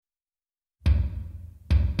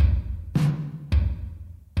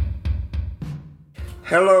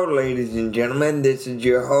Hello, ladies and gentlemen. This is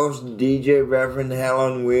your host, DJ Reverend Hell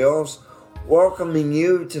on Wheels, welcoming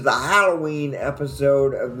you to the Halloween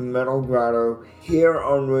episode of the Metal Grotto here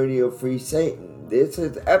on Radio Free Satan. This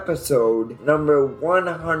is episode number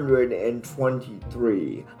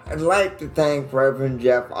 123. I'd like to thank Reverend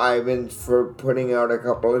Jeff Ivins for putting out a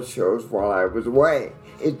couple of shows while I was away.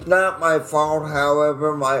 It's not my fault,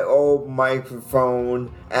 however. My old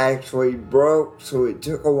microphone actually broke, so it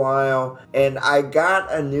took a while, and I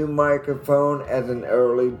got a new microphone as an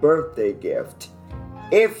early birthday gift.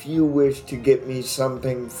 If you wish to get me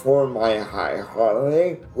something for my high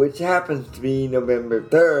holiday, which happens to be November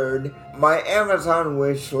 3rd, my Amazon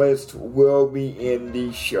wish list will be in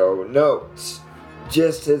the show notes.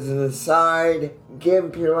 Just as an aside,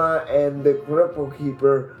 Gimpula and the Cripple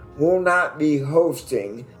Keeper will not be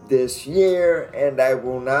hosting this year, and I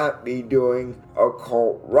will not be doing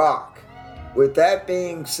occult rock. With that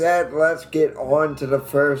being said, let's get on to the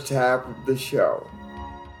first half of the show.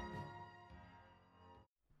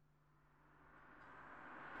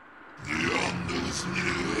 The end is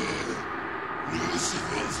near.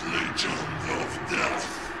 Lucifer's legions of death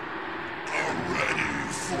are ready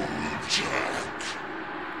for attack.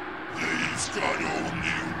 They've got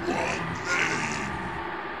only one aim: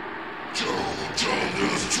 total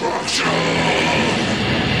destruction!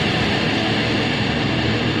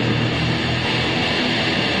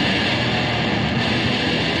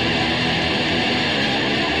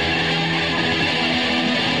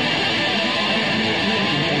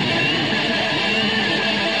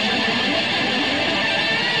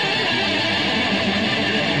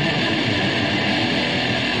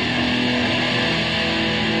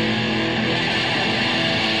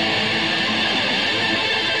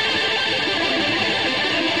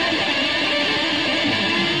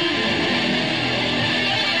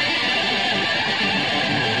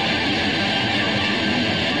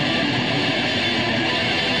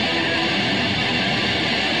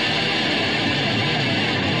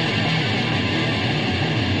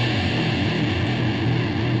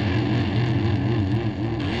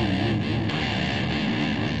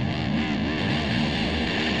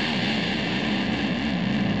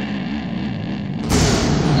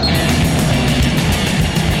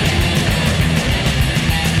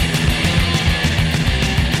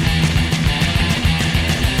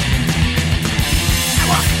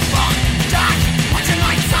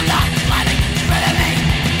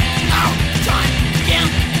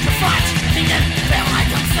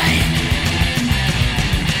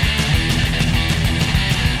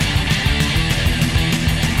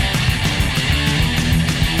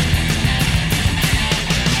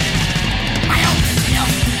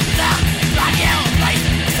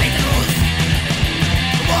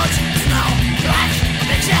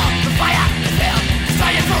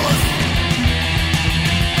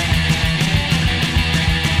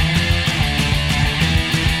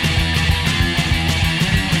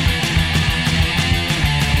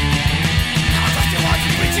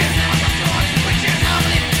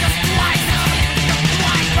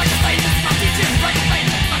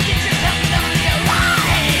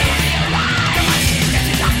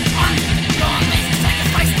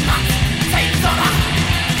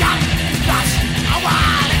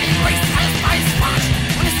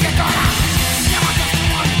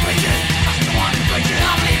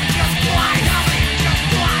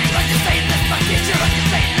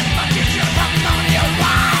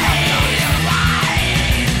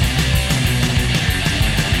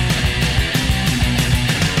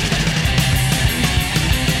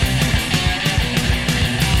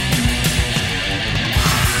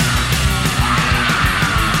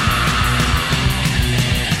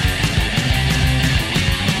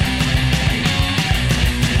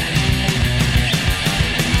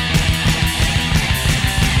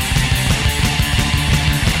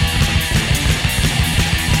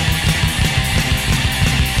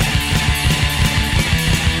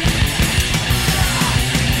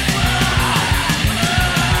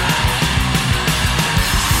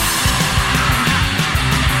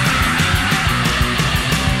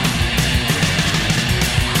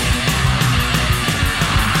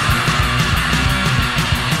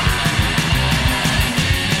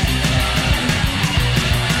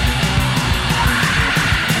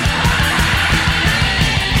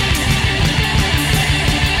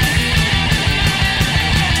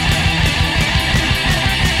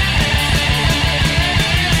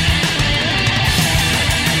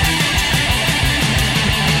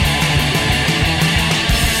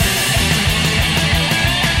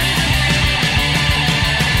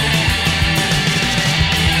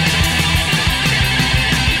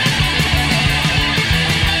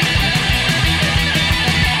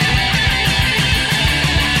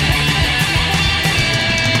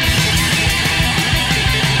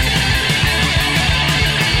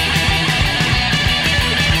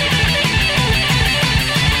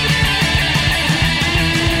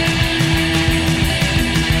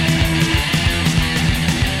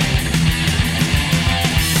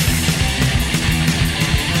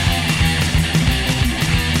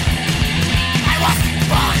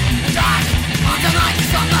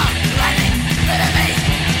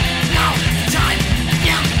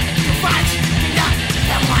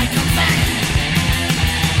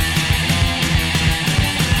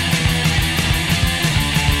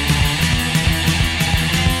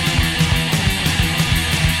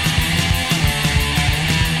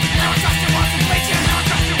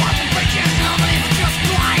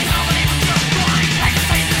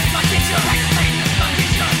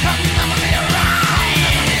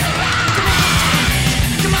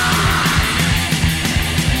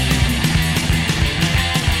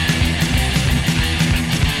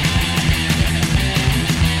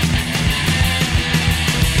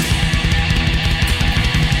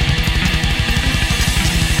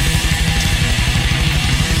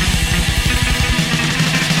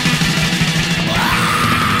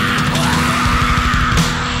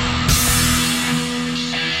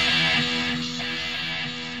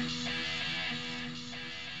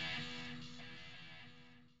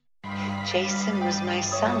 Jason was my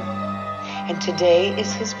son, and today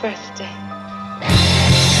is his birthday.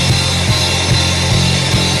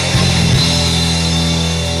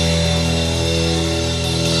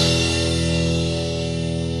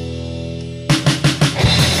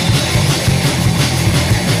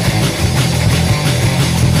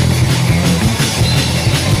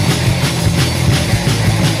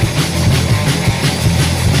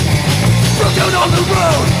 On the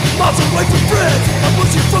road, miles away from friends, I'm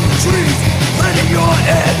watching from the trees, planting your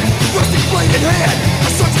end, rusty blade in hand, I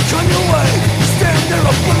start to come your way, stand there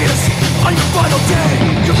oblivious, on your final day,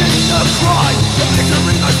 committing a crime, a picture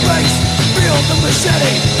in my face, feel the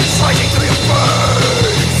machete, slicing through your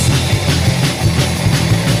face.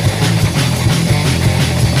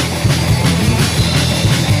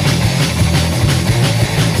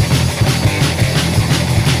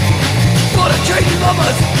 Fornicating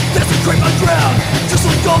lovers, desecrate my ground. Just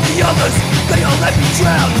like all the others, they all let me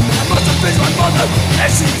drown. I must avenge my mother, and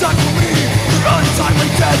she died for me. Her untimely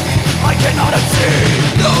death, I cannot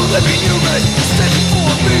unsee. No living human, stand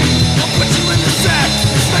before me. I'll put you in the sack,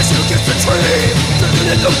 smash you against the tree.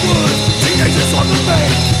 Driven in the woods, teenagers on the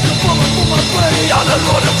main. The bullet for my blade, on the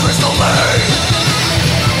Lord of Crystal Lake.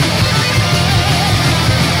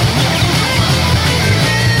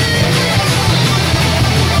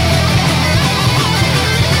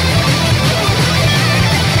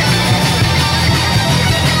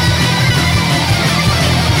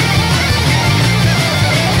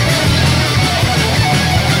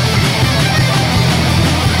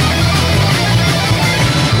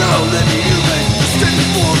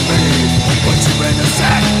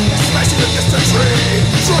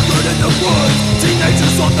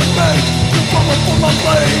 Teenagers on the make, the bubble for my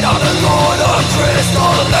blade, on the Lord of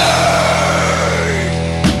Crystal Lake.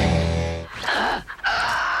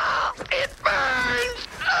 It burns!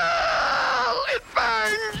 Oh, it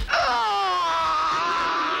burns!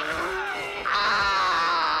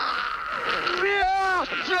 Yeah,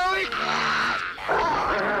 Joey!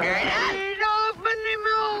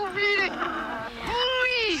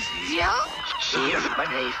 Here's my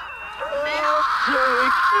knife.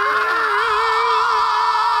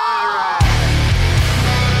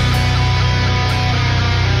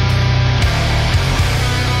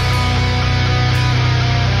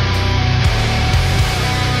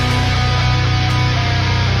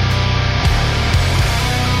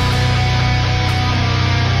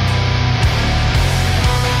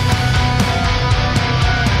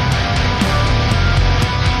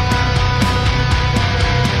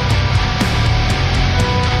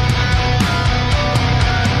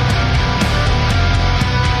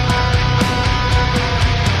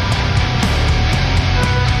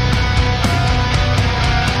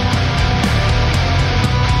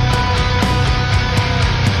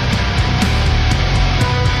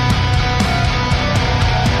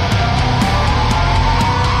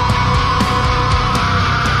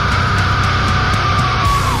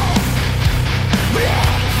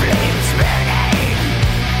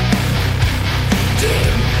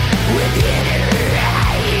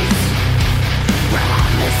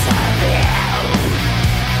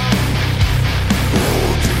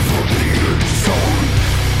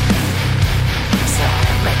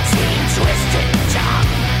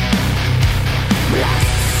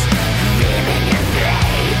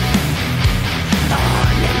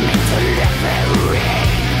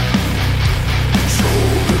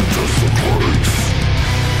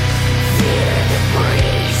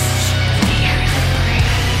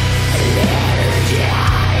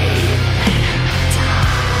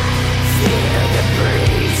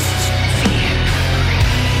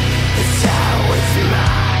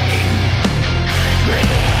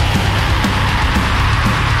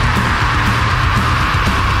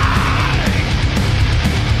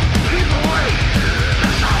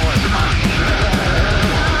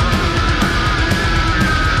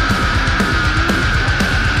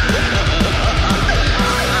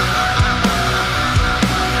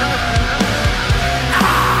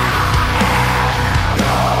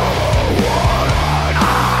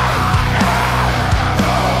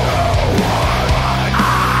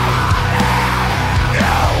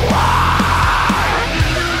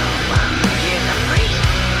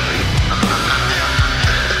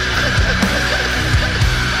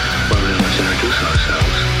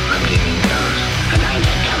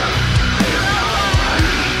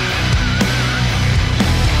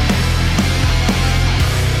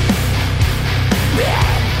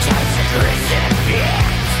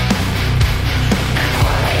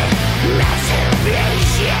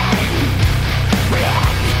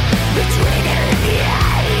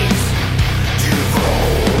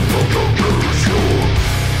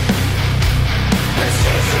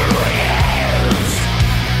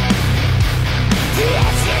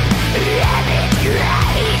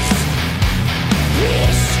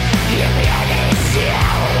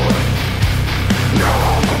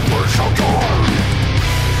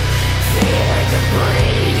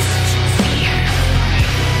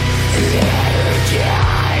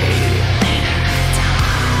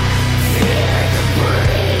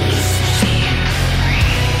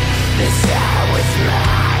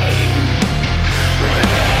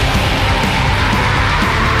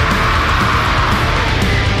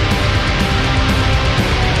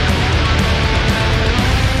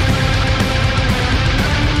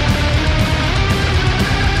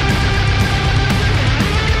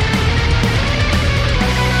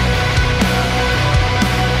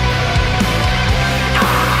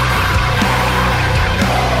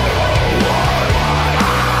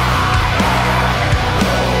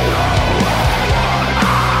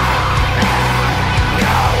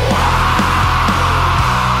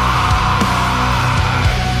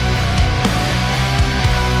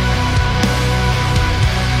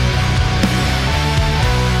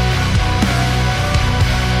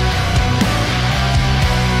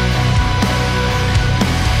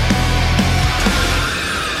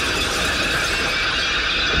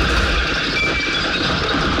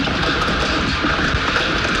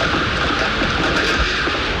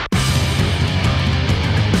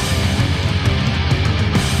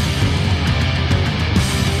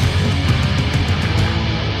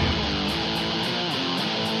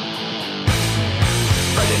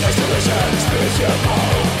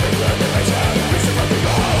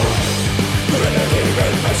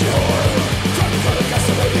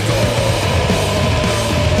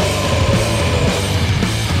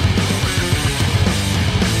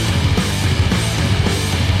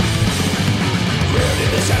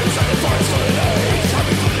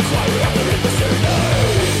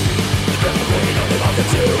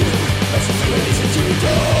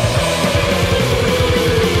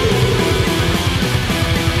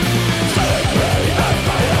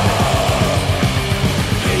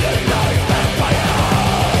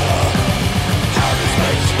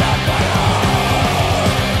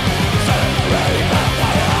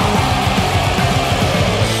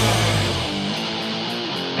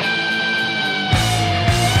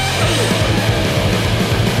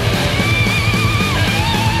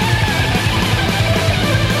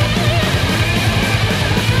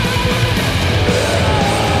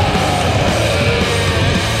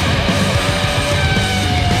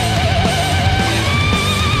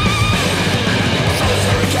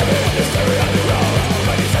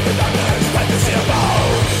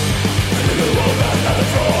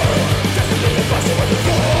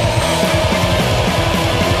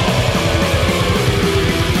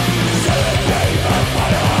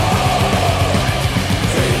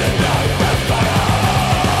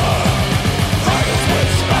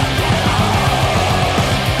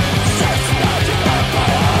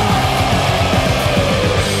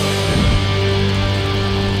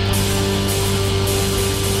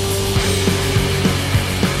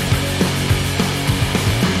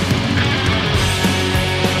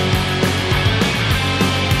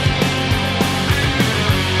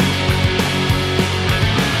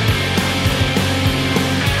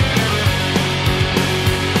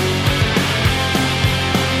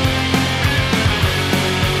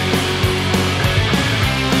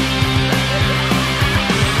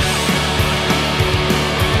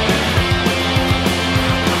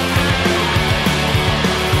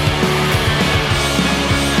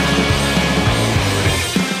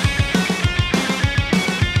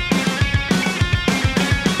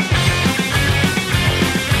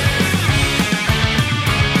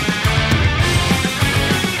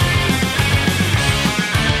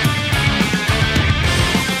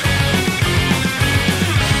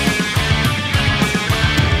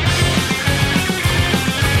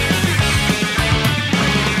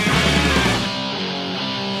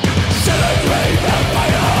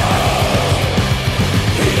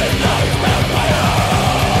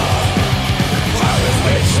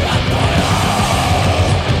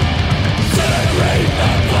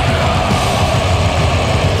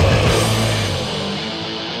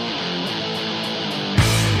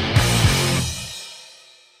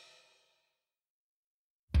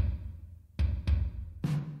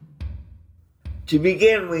 To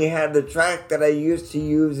begin, we had the track that I used to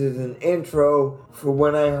use as an intro for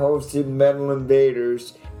when I hosted Metal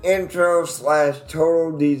Invaders,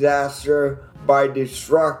 Intro/Total Disaster by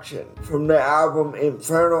Destruction, from the album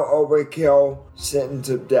Infernal Overkill, Sentence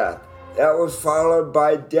of Death. That was followed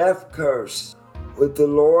by Death Curse with The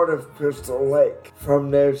Lord of Crystal Lake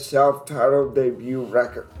from their self-titled debut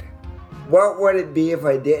record. What would it be if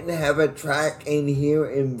I didn't have a track in here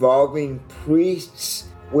involving priests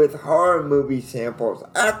with horror movie samples?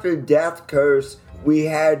 After Death Curse, we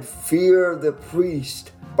had Fear the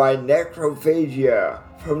Priest by Necrophagia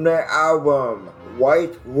from their album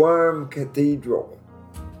White Worm Cathedral.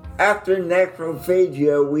 After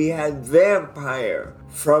Necrophagia, we had Vampire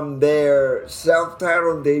from their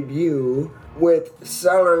self-titled debut with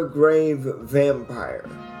Cellar Grave Vampire.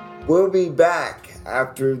 We'll be back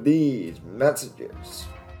after these messages.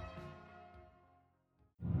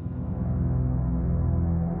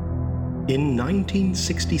 In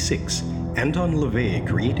 1966, Anton LaVey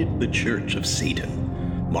created the Church of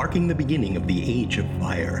Satan, marking the beginning of the Age of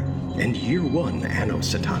Fire and Year One Anno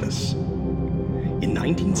Satanas. In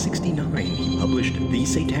 1969, he published The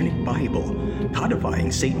Satanic Bible,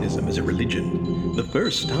 codifying Satanism as a religion, the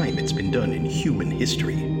first time it's been done in human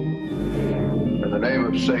history. In the name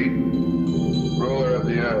of Satan, ruler of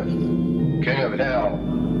the earth, king of hell,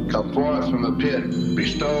 come forth from the pit,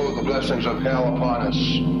 bestow the blessings of hell upon us.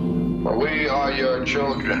 For we are your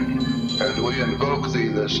children, and we invoke thee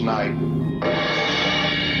this night.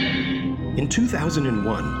 In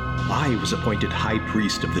 2001, I was appointed High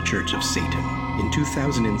Priest of the Church of Satan. In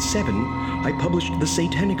 2007, I published the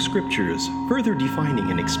Satanic Scriptures, further defining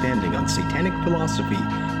and expanding on satanic philosophy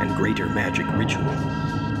and greater magic ritual.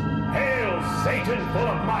 Hail, Satan full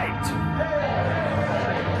of might!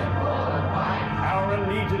 Our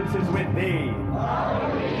allegiance is with thee.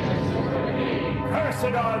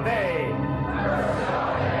 Cursed are they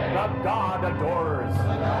the God adorers.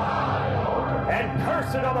 And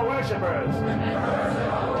cursed are the worshippers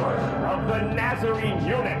of the Nazarene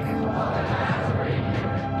eunuch.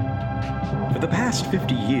 For the past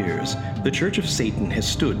 50 years, the Church of Satan has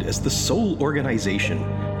stood as the sole organization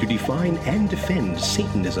to define and defend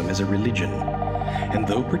Satanism as a religion. And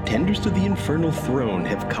though pretenders to the infernal throne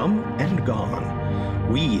have come and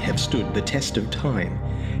gone, we have stood the test of time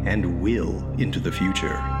and will into the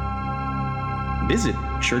future. Visit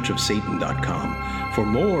churchofsatan.com for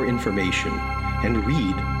more information and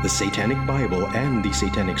read the Satanic Bible and the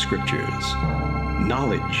Satanic Scriptures.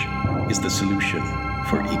 Knowledge is the solution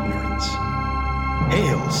for ignorance.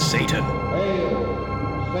 Hail Satan!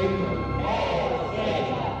 Hail Satan!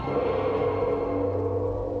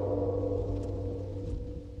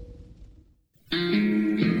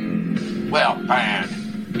 Well, man,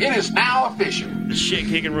 it is now official. The Shit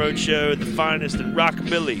Kicking Road Show, the finest in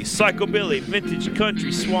rockabilly, psychobilly, vintage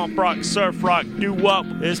country, swamp rock, surf rock, doo-wop,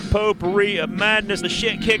 this potpourri of madness. The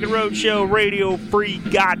Shit Kicking Road Show, radio free,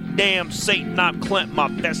 goddamn Satan. I'm Clint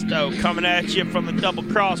Mephisto coming at you from the Double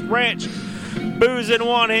Cross Ranch. Booze in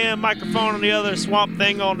one hand, microphone on the other, Swamp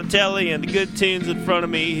Thing on the telly, and the good tunes in front of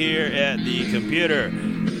me here at the computer.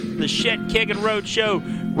 The Shit Kicking Road Show,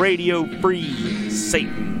 radio free,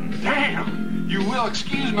 Satan. Damn! You will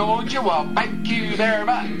excuse me, won't you? Well, thank you very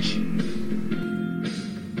much.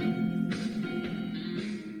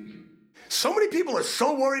 So many people are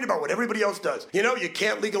so worried about what everybody else does. You know, you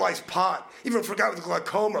can't legalize pot, even for a guy with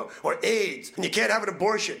glaucoma or AIDS, and you can't have an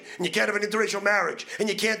abortion, and you can't have an interracial marriage, and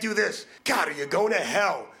you can't do this. God, are you going to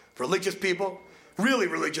hell? Religious people? Really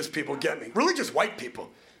religious people get me. Religious white people.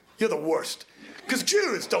 You're the worst. Because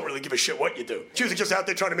Jews don't really give a shit what you do. Jews are just out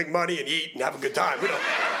there trying to make money and eat and have a good time.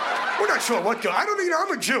 We're not sure what goes on. I don't even know.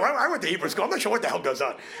 I'm a Jew. I went to Hebrew school. I'm not sure what the hell goes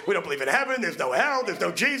on. We don't believe in heaven. There's no hell. There's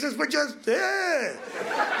no Jesus. We're just, You'd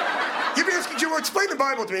be asking Jew, explain the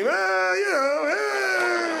Bible to me.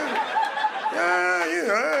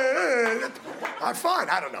 I'm fine.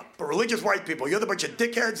 I don't know. But religious white people, you're the bunch of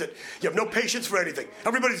dickheads that you have no patience for anything.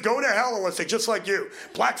 Everybody's going to hell unless they're just like you.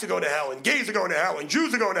 Blacks are going to hell, and gays are going to hell, and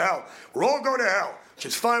Jews are going to hell. We're all going to hell, which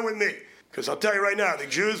is fine with me. Because I'll tell you right now, the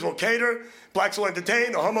Jews will cater, blacks will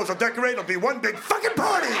entertain, the homos will decorate, it'll be one big fucking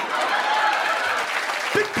party!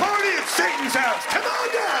 Big party at Satan's house! Come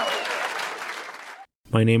on down!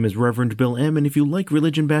 My name is Reverend Bill M., and if you like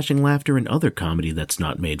religion-bashing laughter and other comedy that's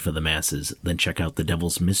not made for the masses, then check out The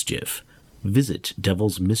Devil's Mischief. Visit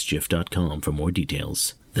devilsmischief.com for more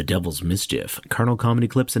details. The Devil's Mischief, carnal comedy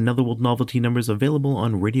clips and Netherworld novelty numbers available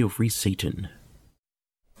on Radio Free Satan.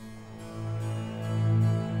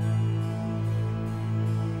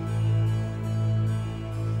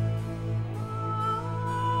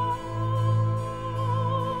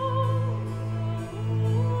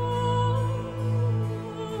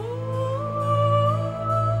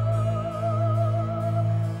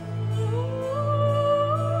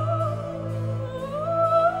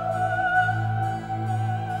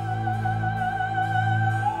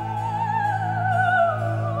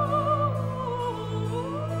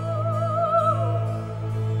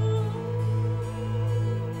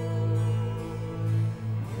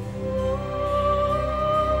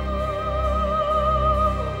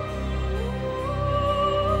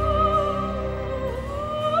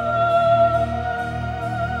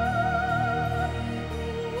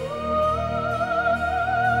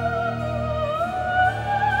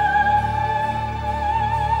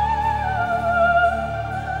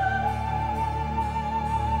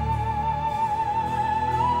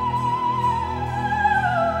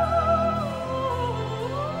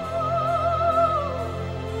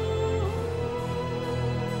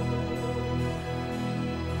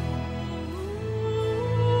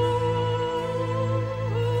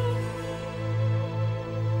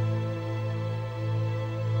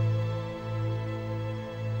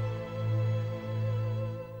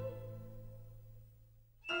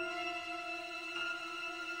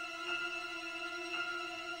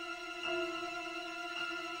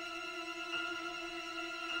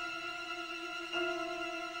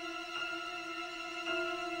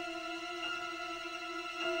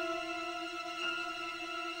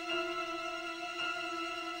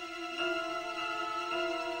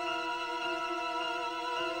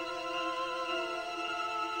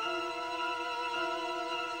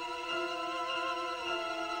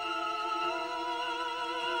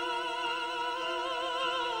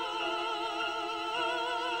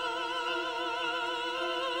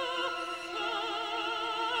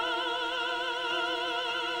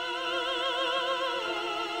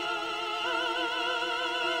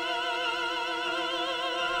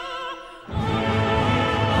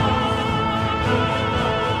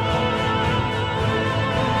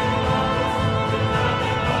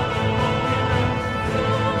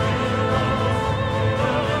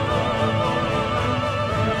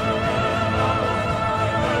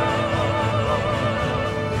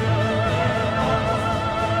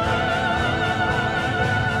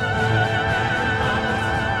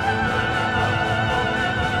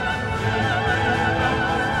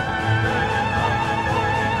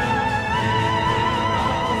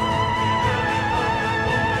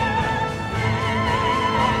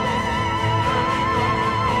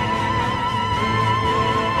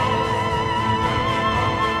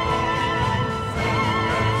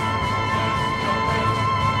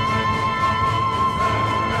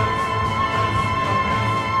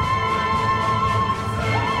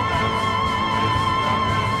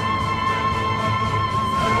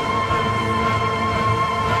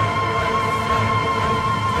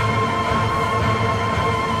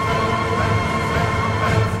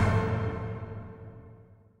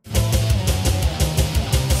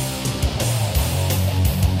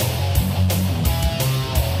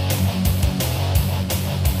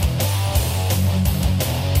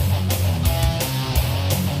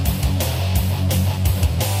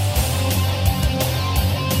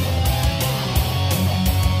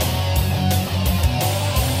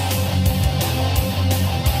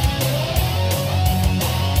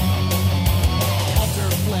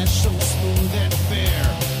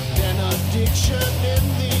 Benediction in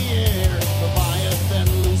the air, Leviathan,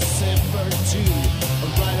 Lucifer too. A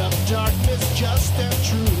light of darkness, just and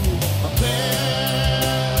true. A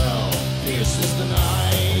veil pierces the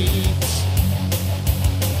night.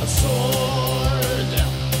 A sword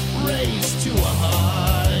raised to a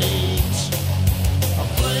height. A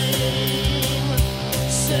flame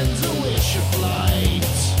sends a wish of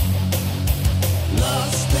light.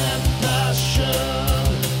 Lust and passion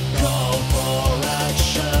call for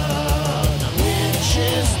action.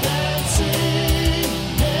 Witches dancing,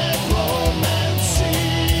 necromancing,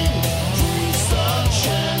 priests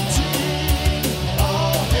enchanting.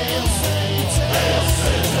 All hail Satan! Hail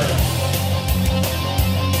Satan!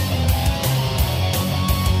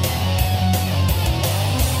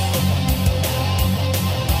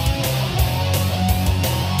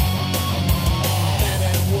 Man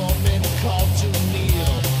and woman called to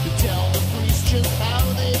kneel, to tell the priest just how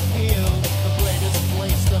they feel. The blade is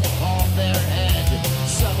placed upon their head,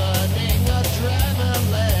 summoning a dragon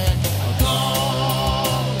leg. A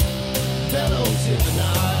gong bellows in the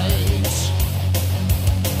night.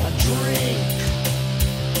 A drink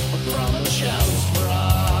from a chalice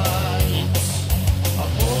bright. A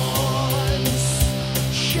voice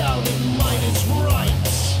shouting might is right.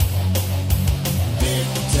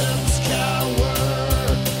 Victims cower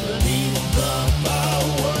beneath the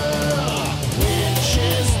power.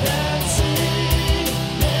 Witches dancing,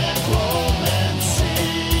 necromancing,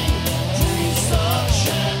 priests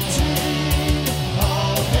enchanting.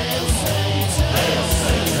 All hail Satan! Hail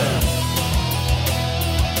Satan!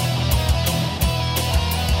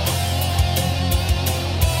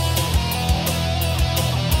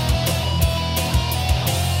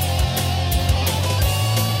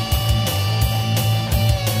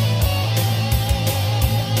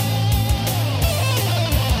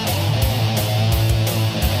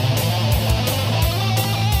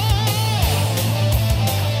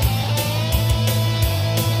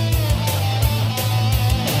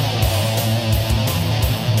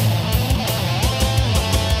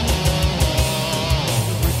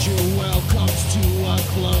 The ritual comes to a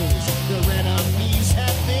close. Their enemies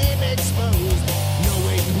have been exposed.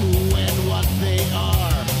 Knowing who and what they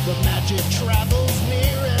are, the magic travels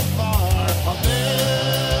near and far. A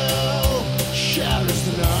bell shatters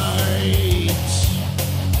the night.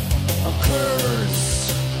 A curse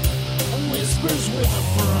whispers with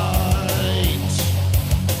affright.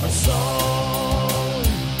 A song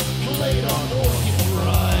played on organ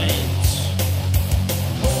bright.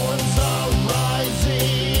 Horns are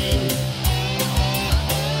rising,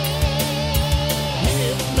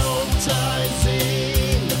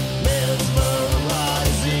 hypnotizing, mesmerizing.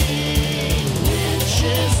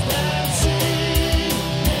 Witches dancing,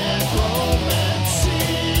 necromancing,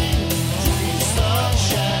 priests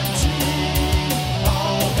enchanting.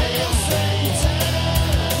 All hail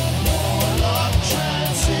Satan!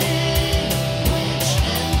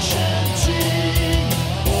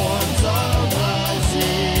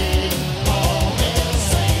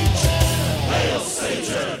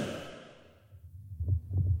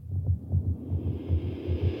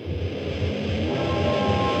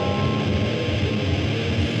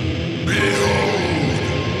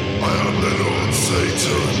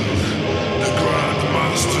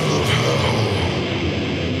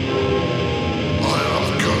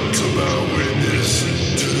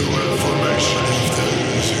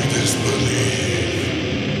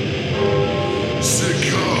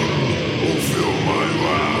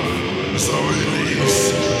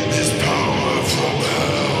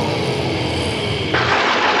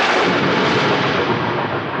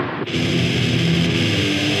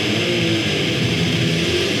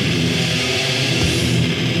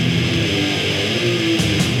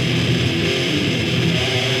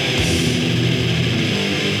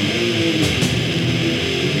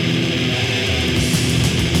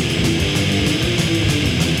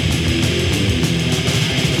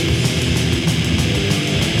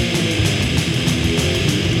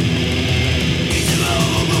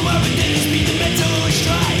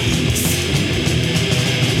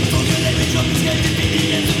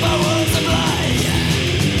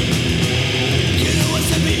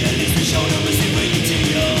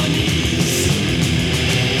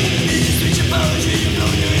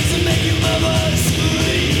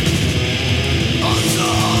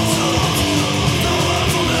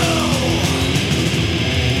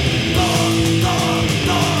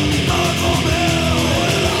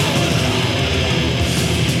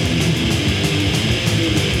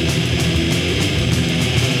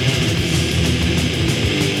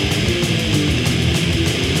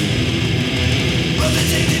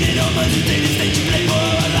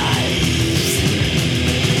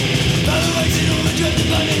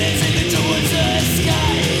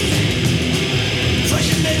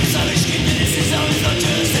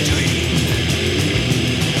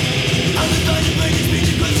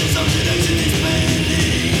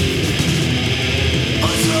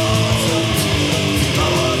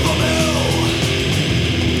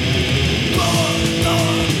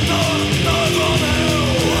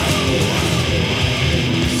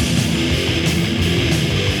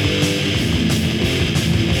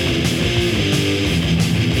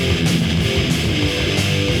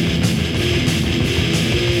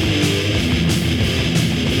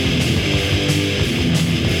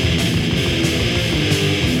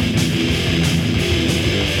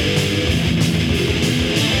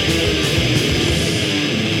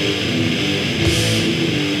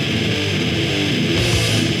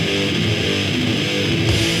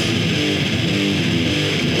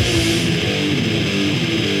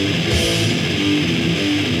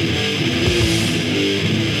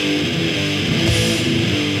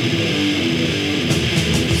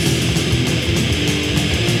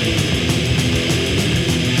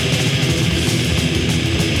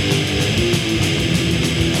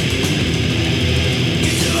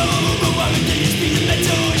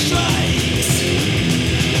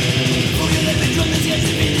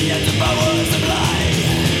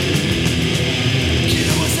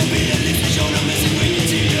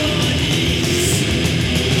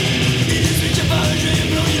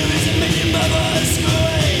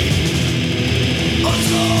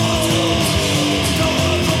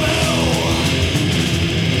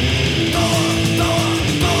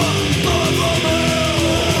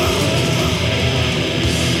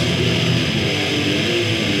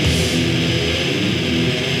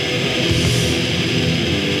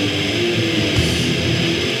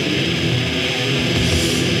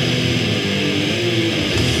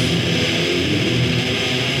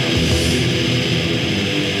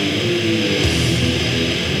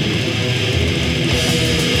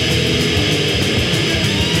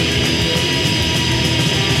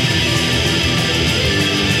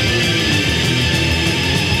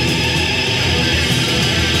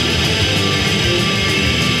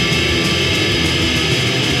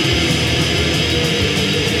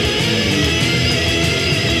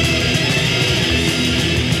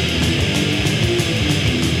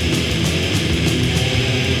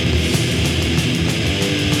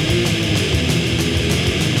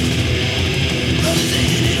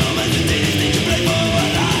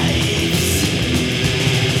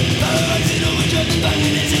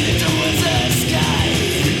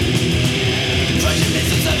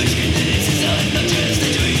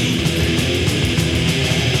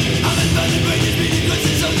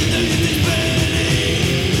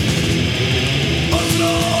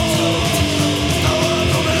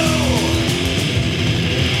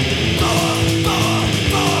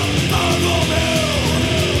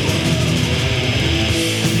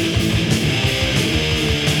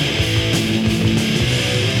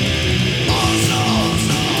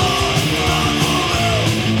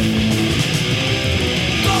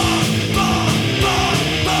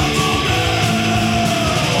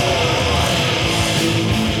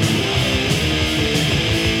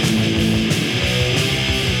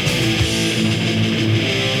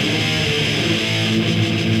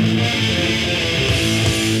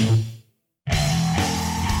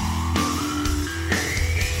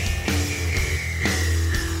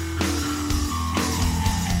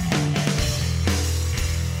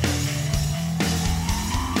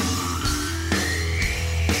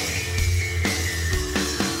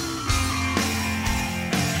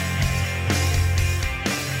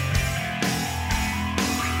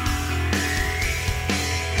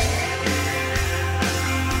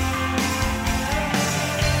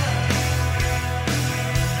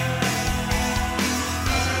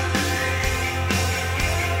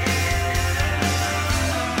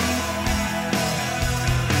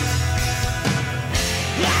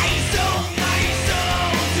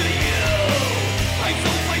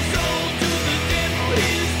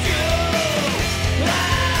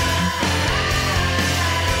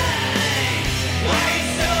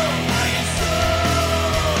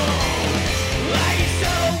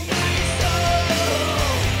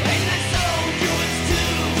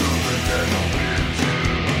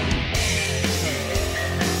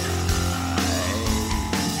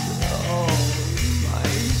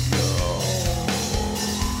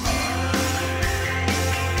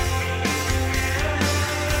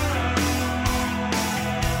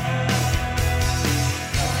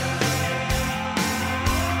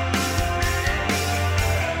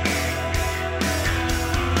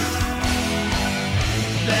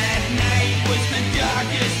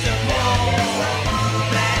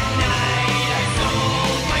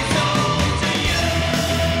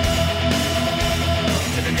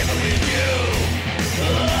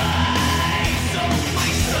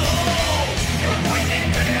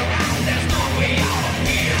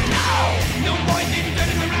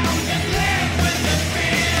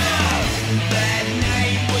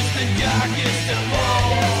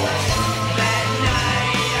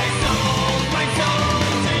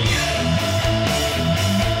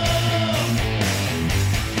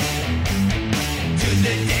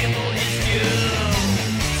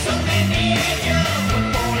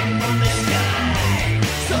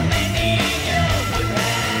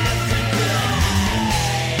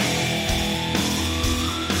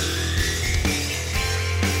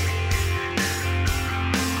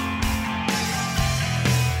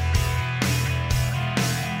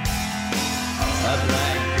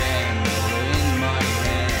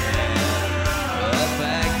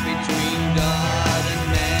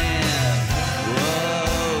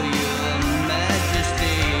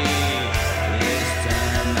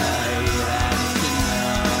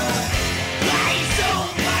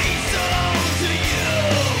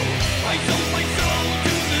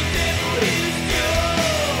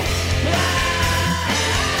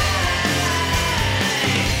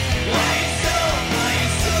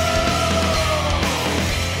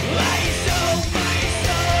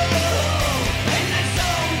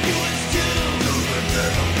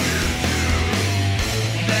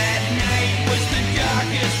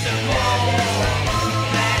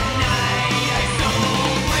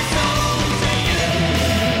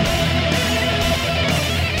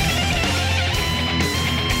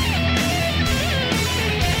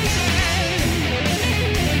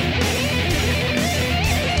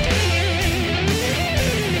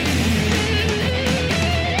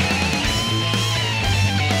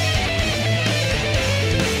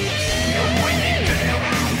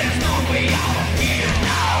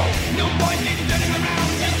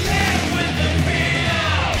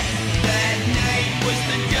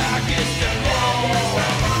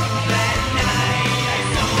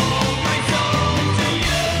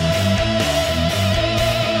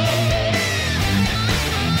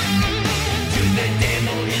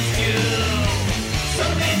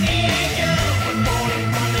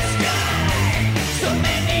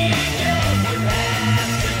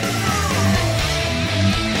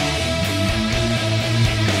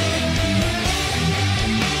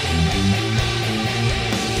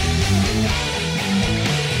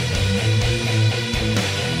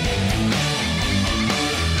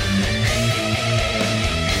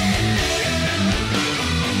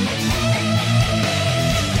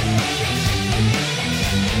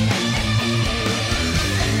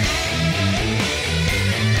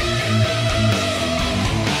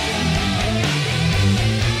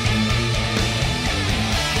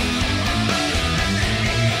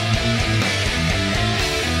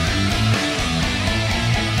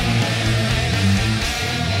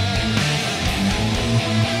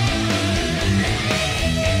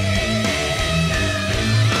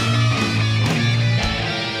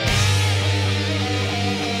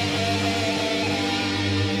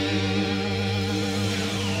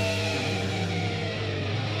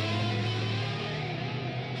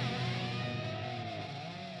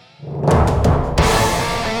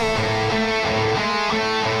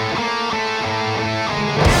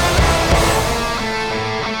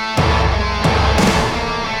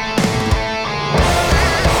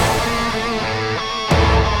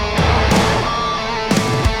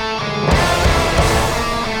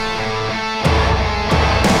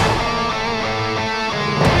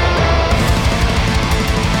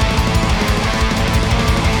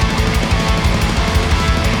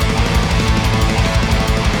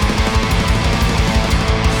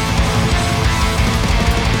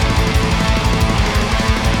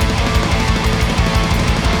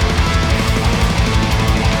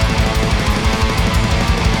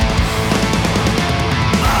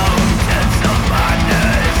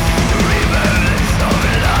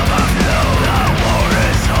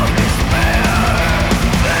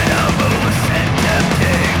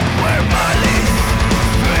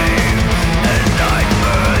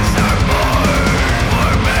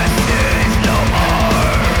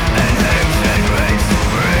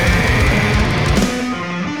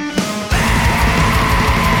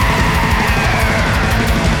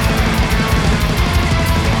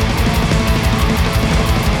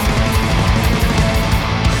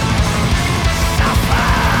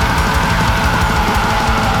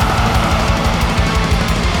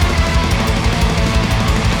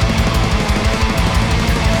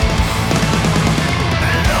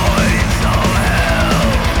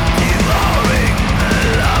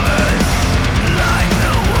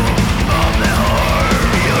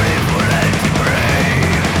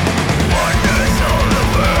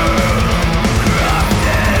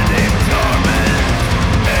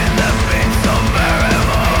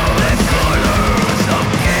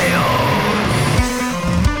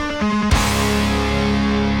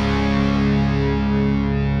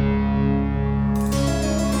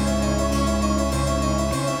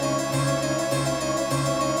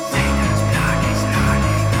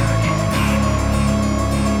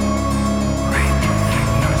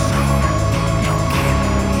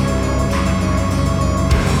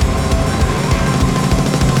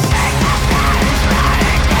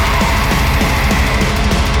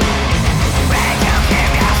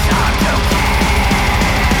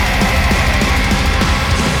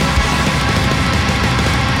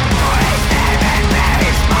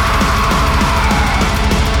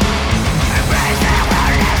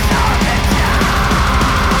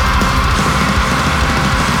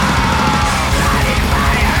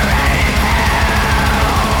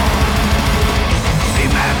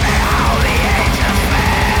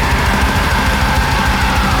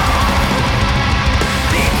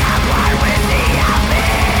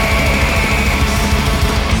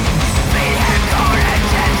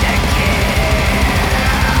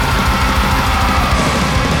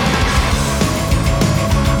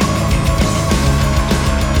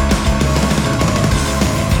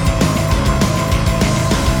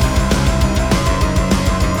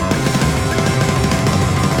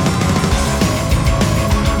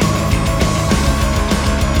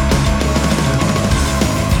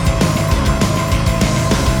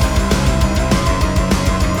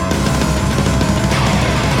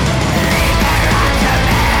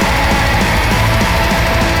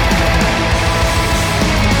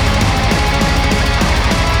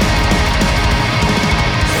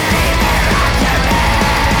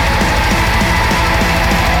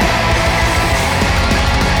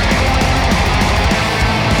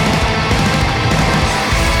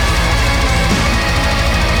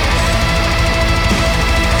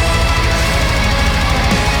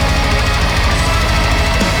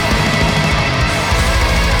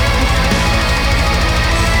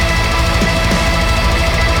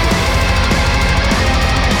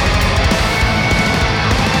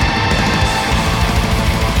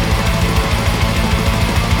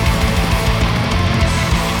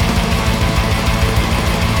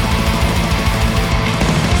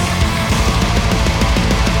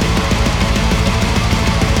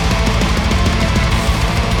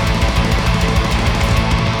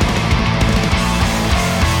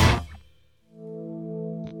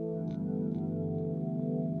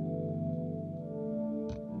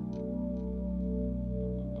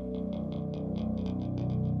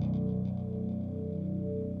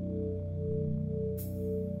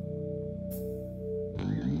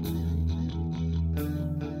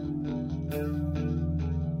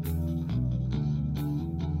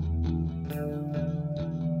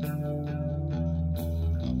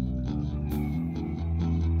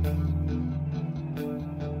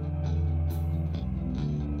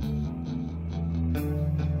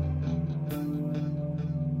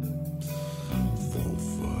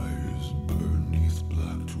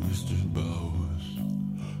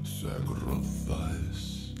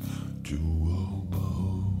 sacrifice to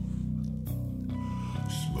above.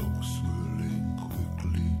 Smoke swirling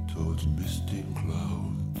quickly towards misting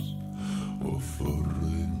clouds,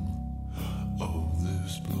 offering of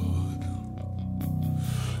this blood.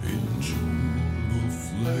 Into the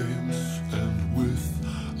flames and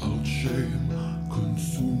without shame,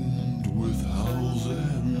 consumed with howls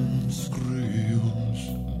and screams.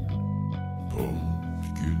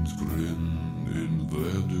 Pumpkins grin in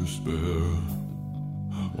their despair.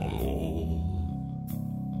 Oh.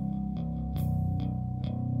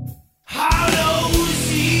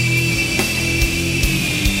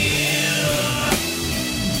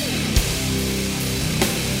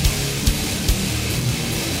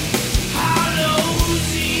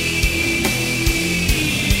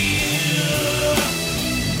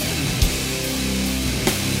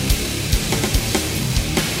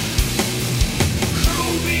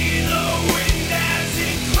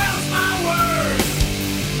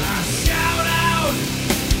 I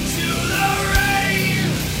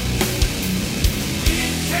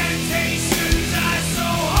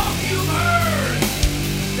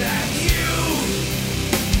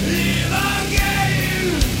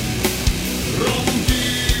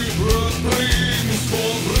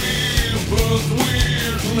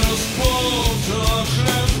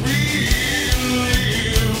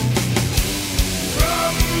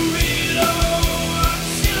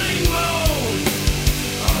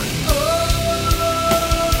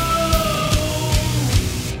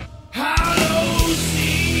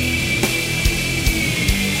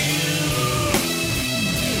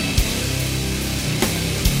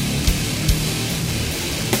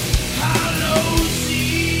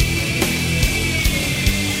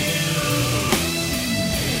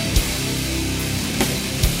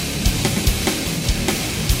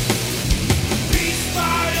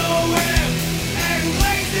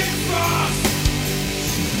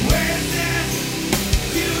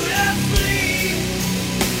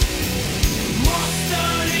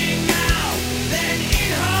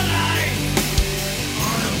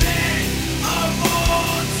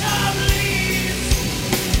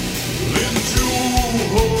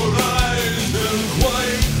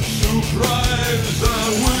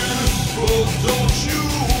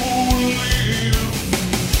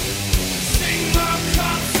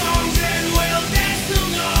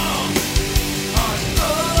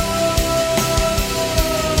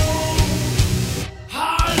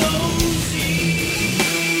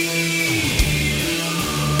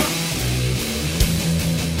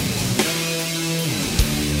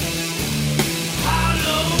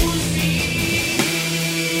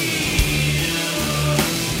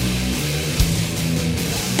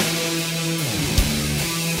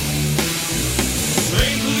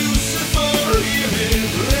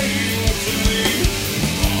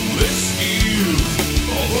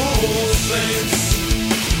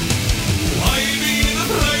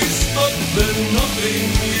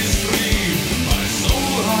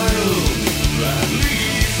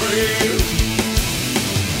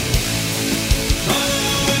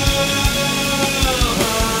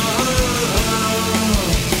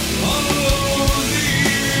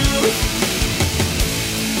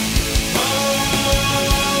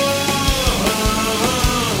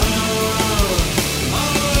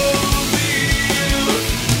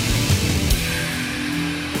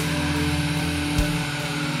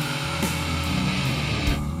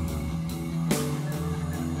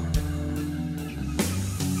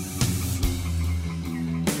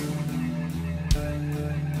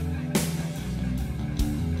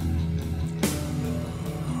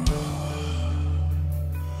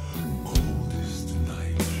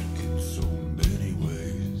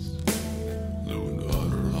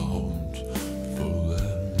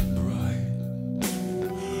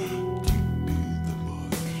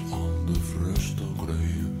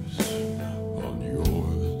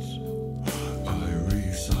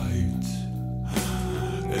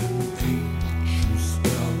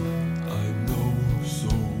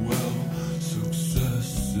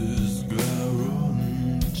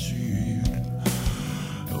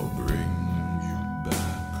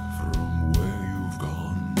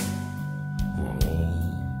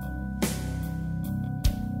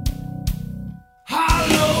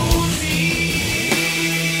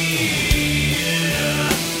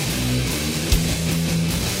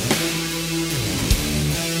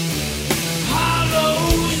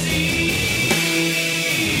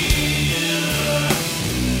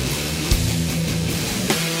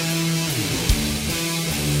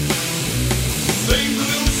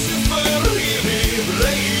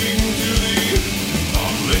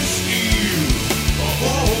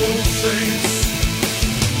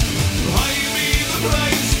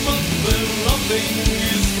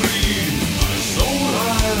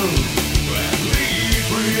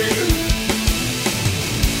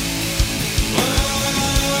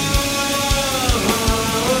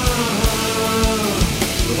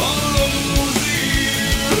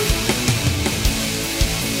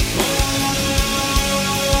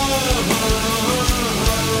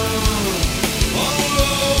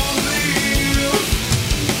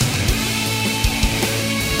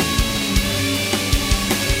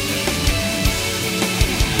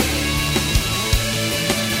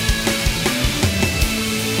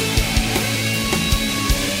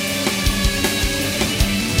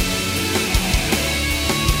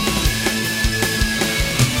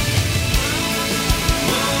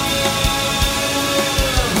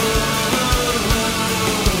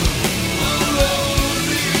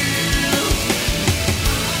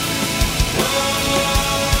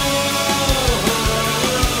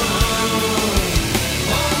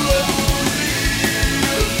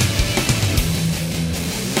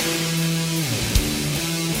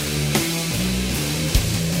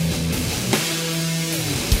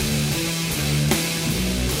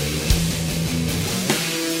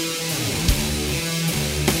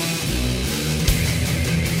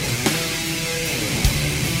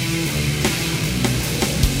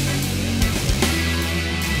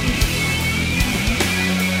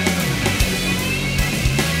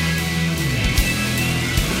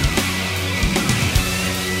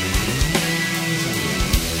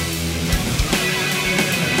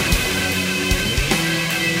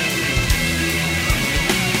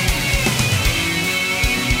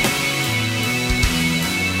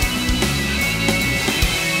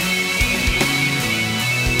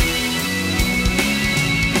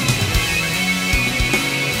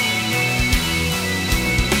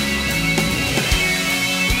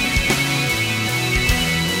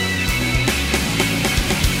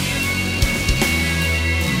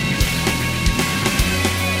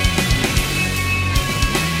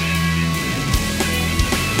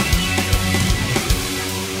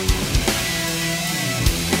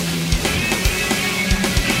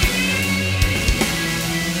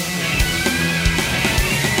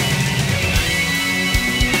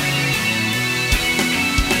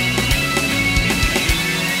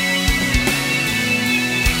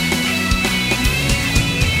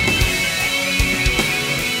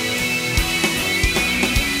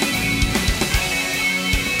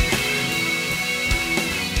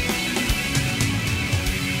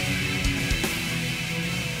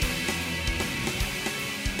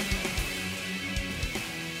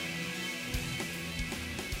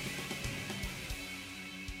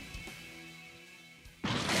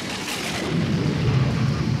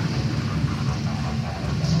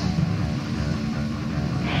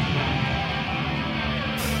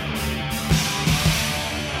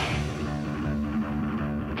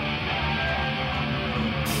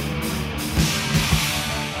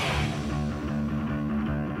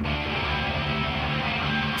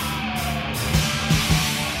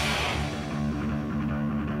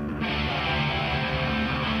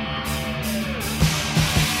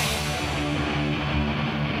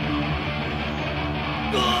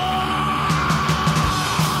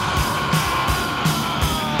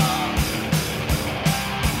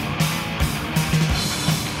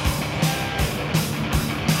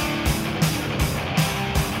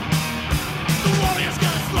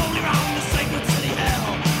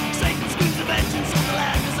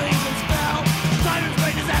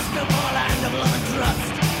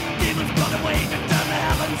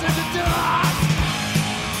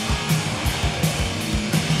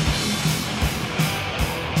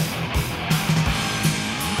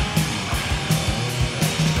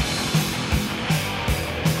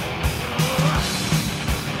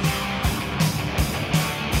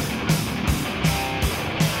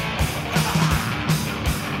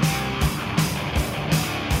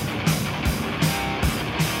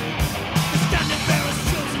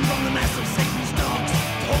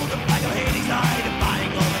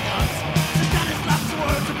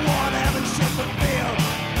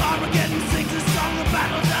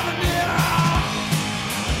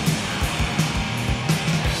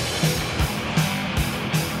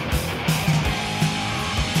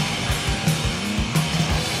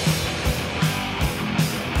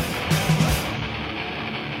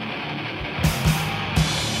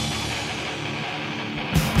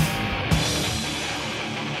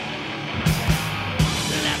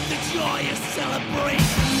joyous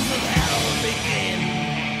celebrations of hell begin.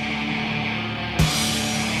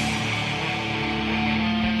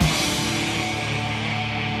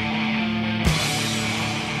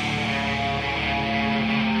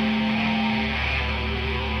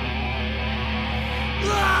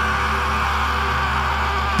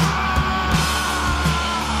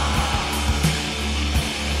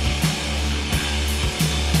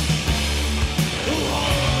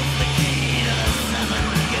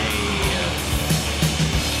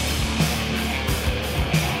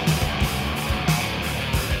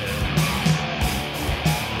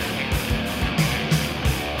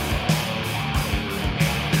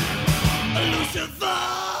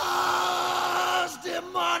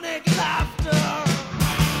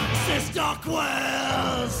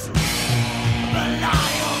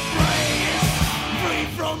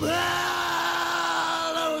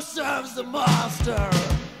 The master,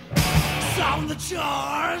 sound the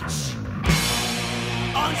charge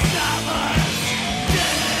on Sabbath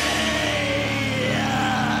day.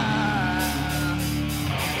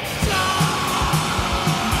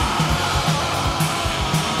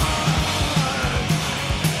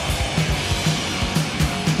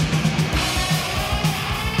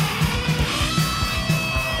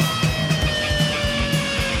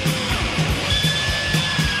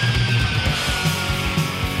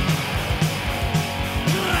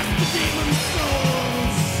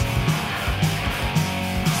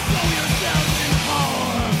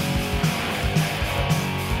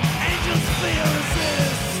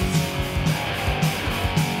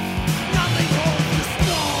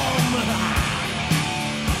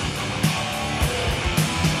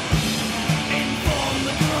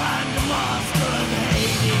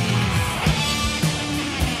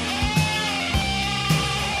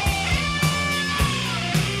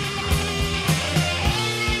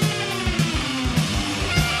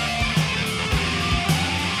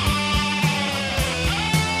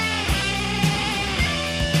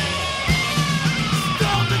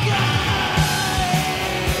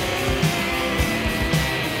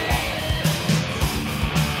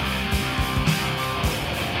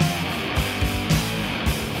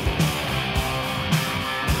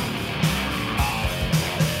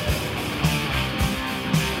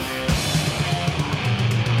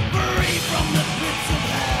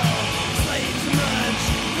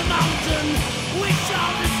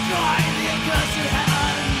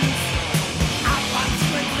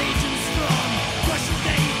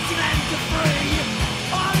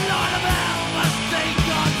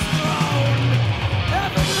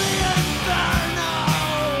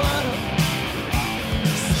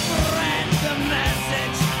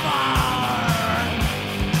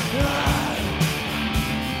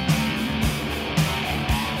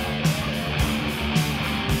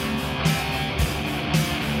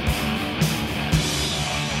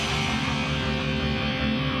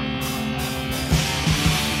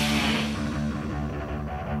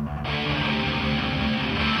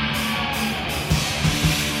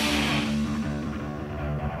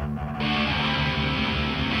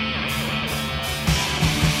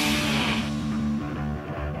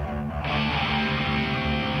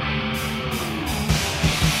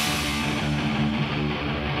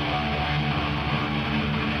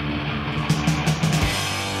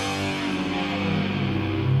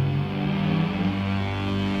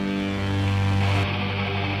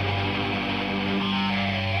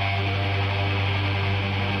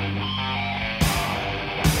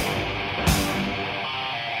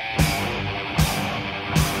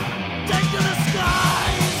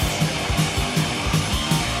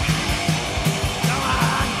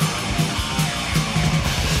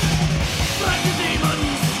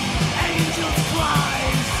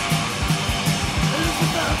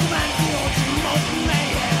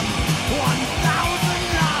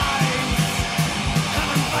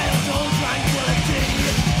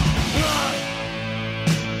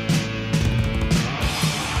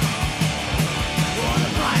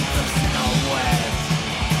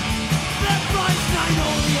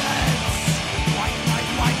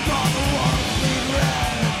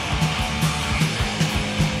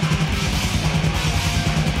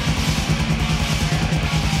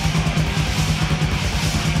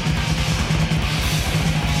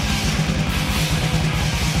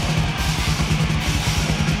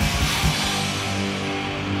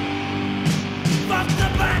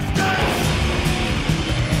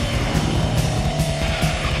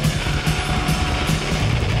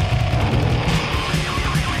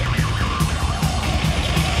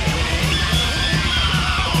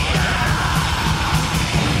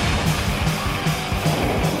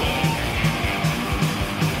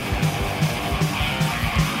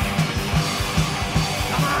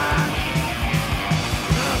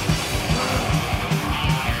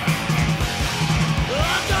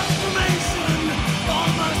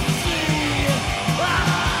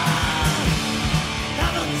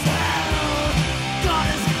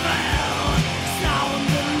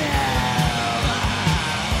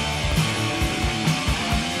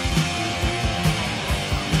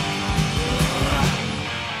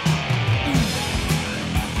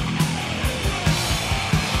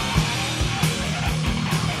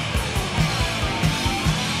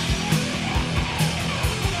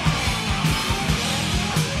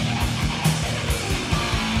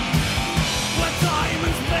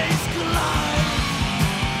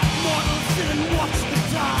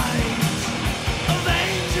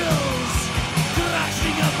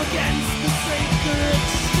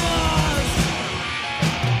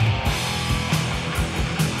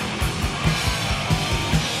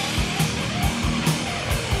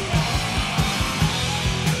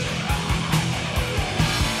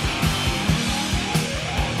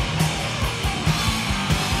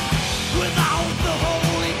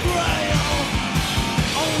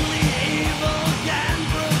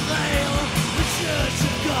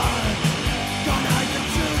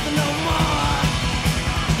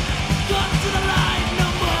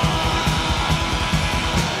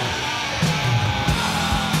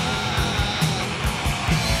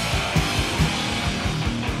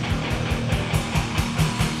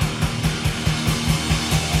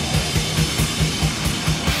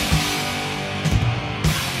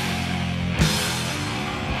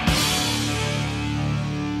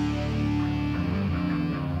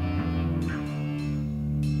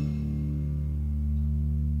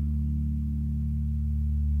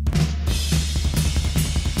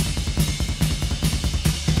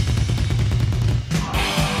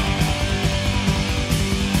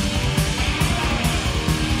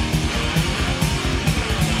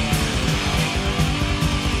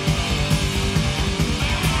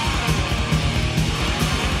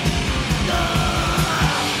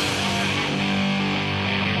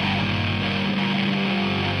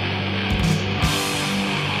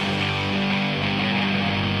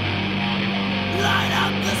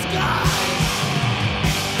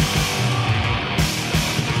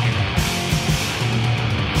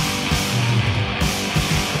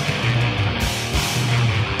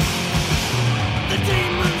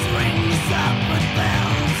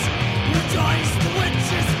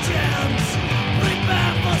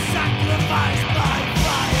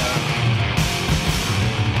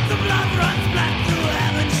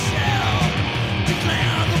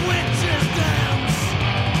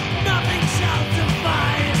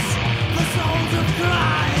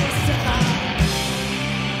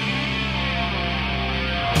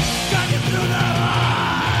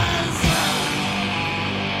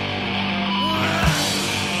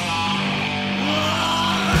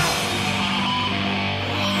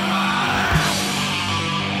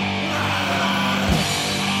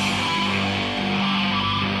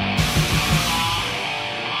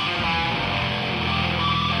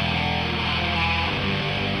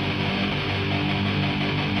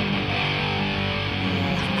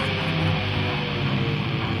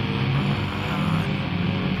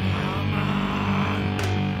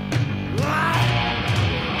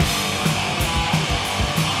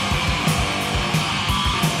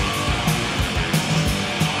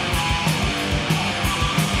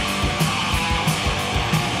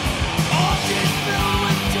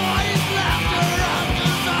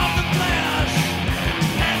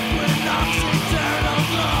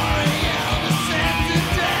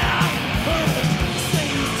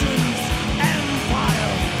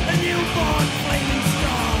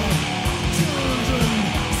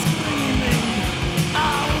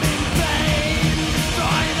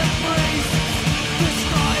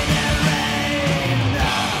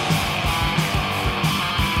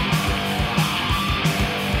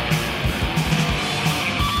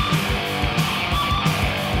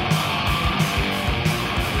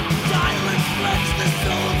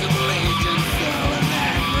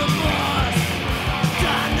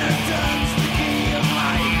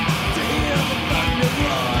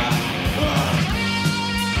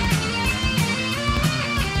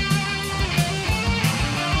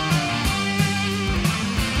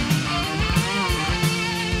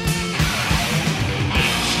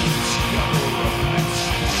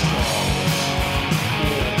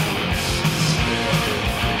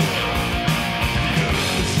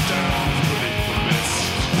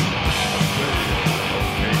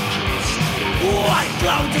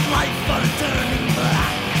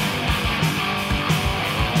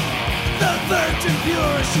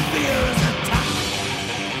 pure, she fears attack.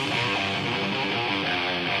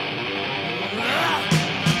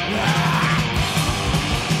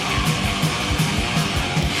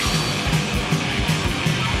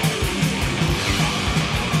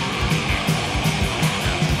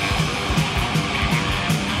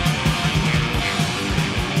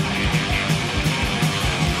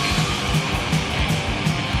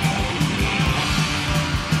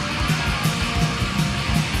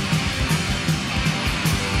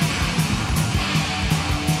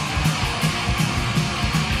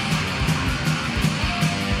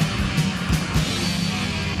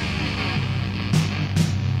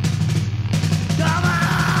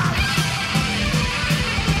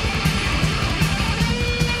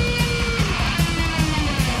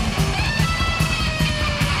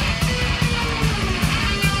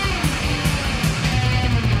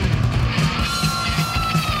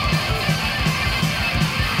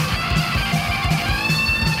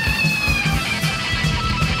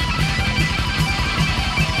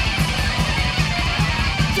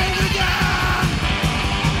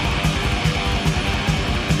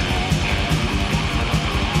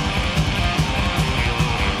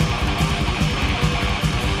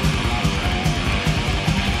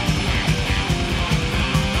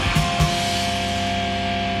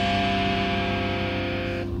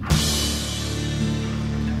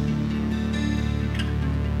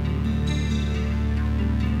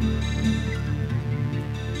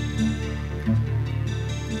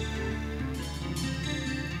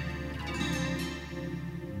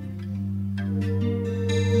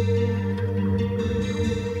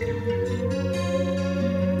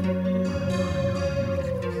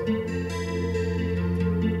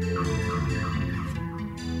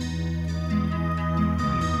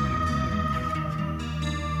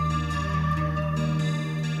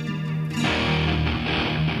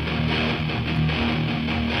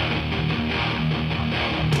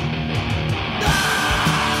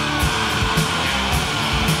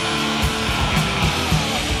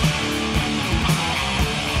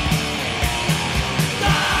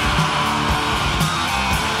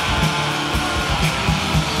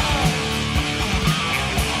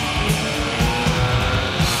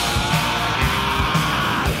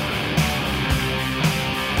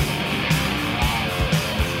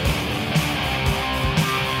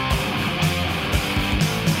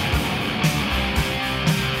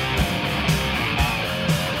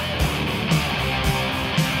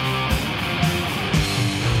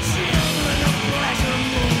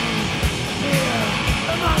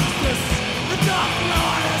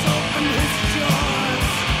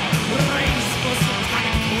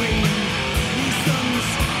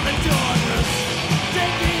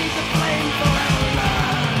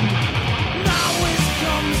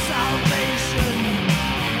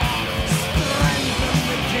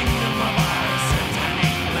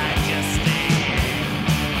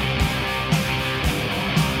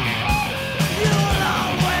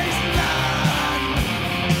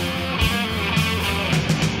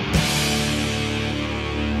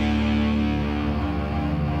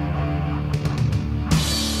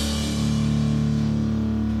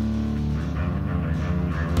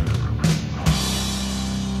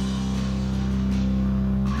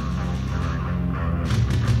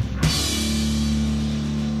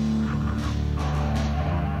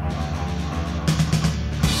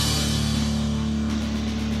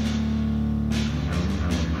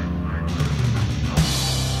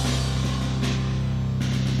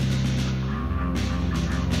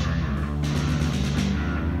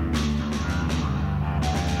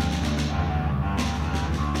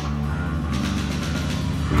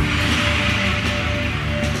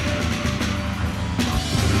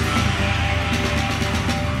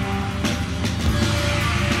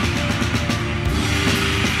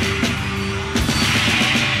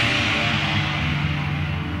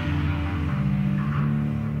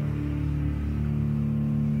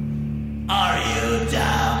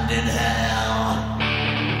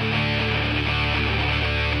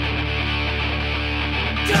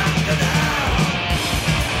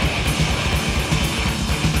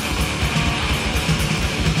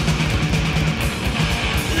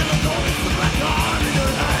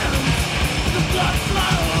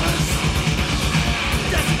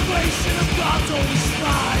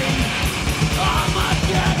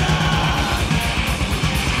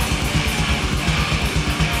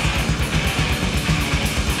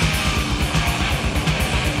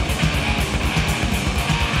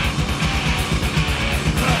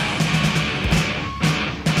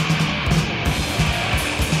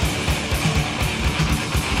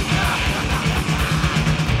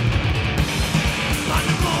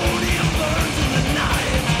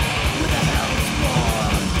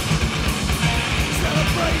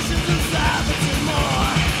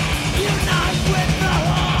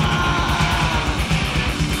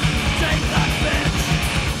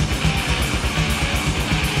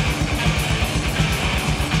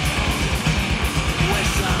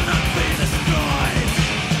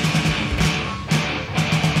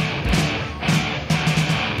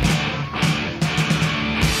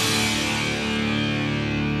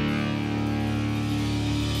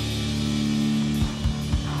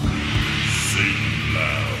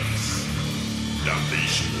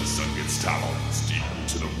 sunk its talons deep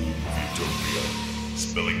into the womb of utopia,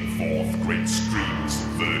 spilling forth great streams of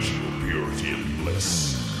virginal purity and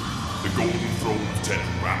bliss. The golden throne of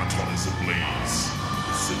Tetragrammaton is ablaze.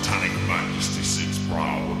 The satanic majesty sits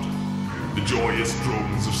proud. The joyous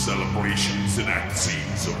drones of celebrations enact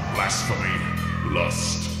scenes of blasphemy,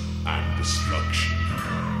 lust, and destruction.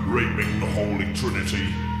 Raping the Holy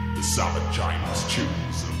Trinity, the Sabbath chimes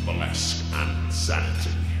tunes of burlesque and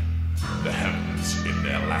insanity. The heavens in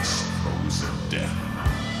their last throes of death.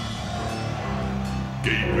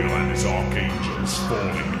 Gabriel and his archangels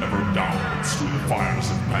falling ever downwards through the fires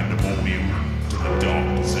of pandemonium to the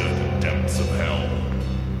dark, deserted depths of hell.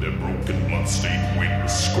 Their broken, blood-stained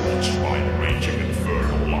wings scorched by the raging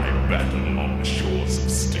inferno lie battered along the shores of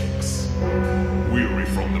Styx. Weary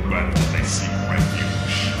from the battle, they seek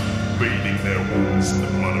refuge, bathing their wounds in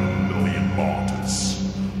the blood of a million martyrs.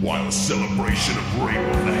 While the celebration of rape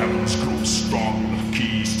of the heavens grows strong, the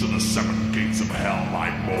keys to the seven gates of hell lie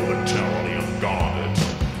momentarily unguarded.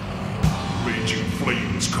 Raging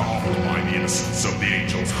flames carved by the innocence of the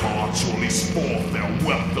angels' hearts release forth their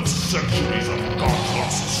wealth of centuries of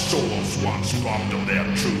God-lost souls once robbed of their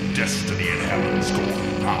true destiny in heaven's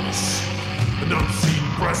golden palace. An unseen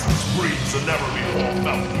presence breathes the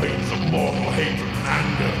never-before-felt pains of mortal hatred and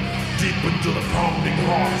anger deep into the pounding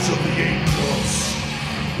hearts of the angels.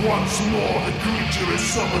 Once more, the creature is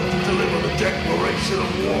summoned to deliver the declaration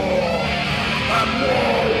of war. At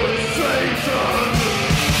war with Satan!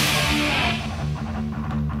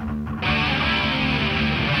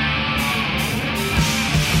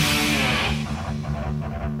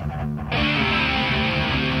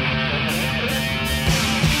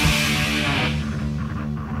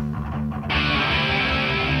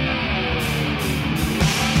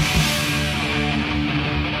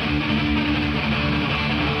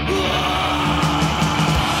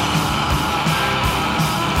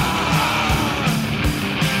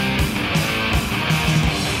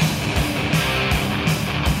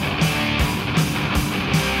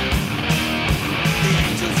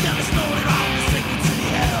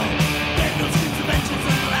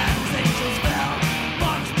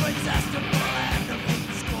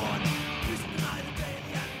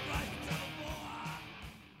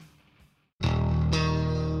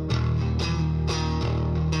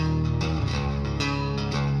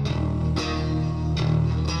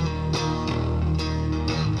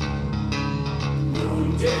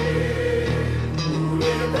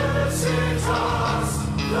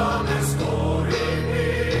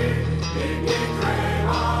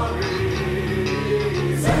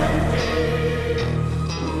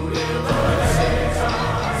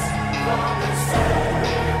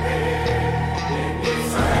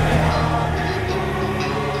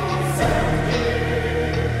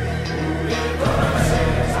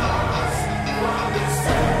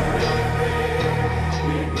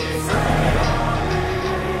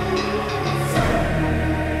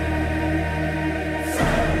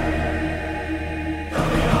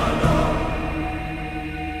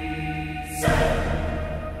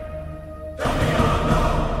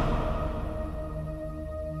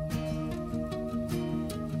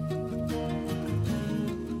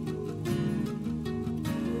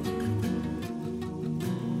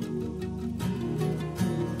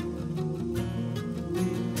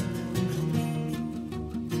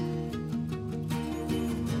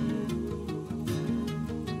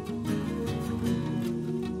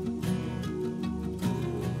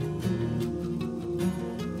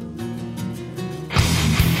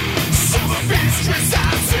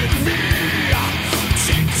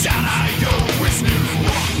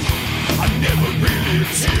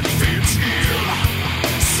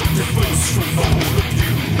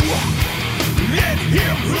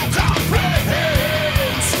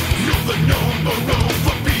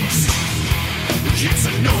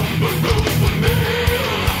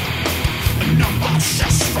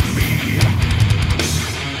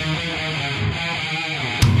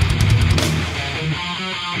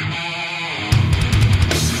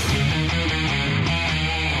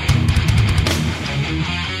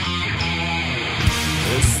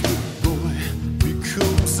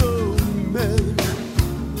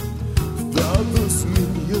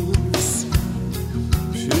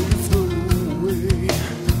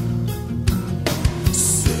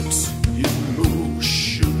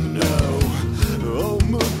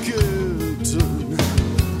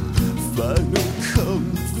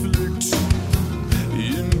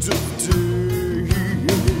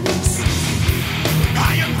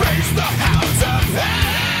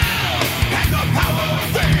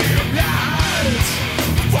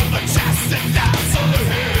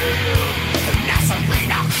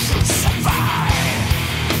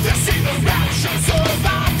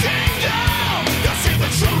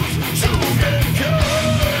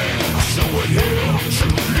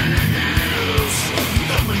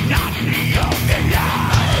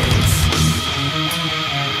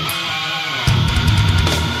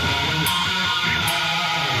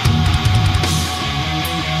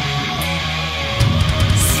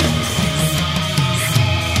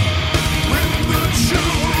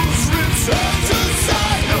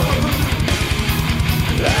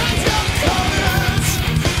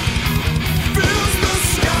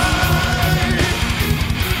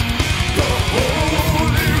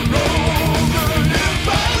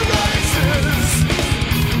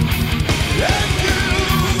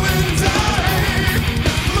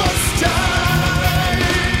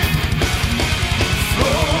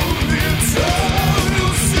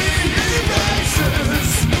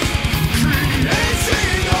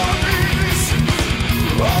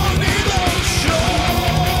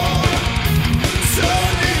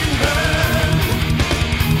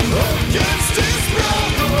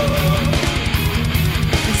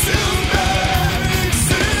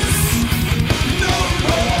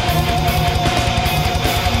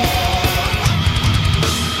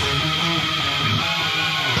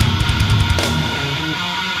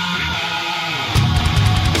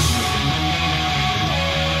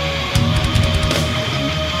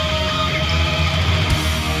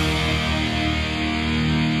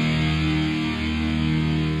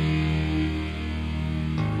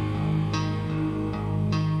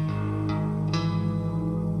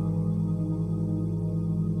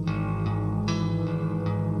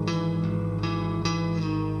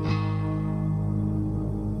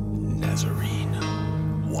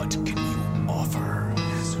 what can you offer?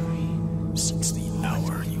 Since the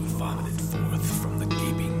hour you vomited forth from the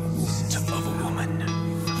gaping wound of a woman,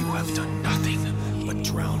 you have done nothing but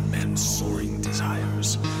drown men's soaring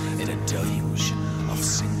desires in a deluge of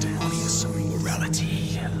sanctimonious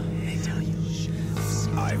morality.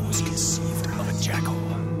 I was conceived of a jackal.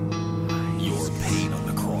 Your pain on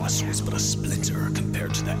the cross was but a splinter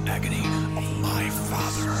compared to the agony of my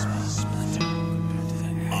Father.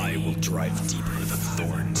 I will drive deeper the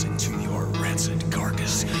thorns into your rancid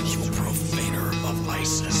carcass, you profaner of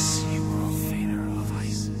Isis.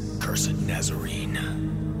 Cursed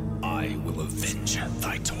Nazarene, I will avenge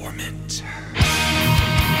thy torment.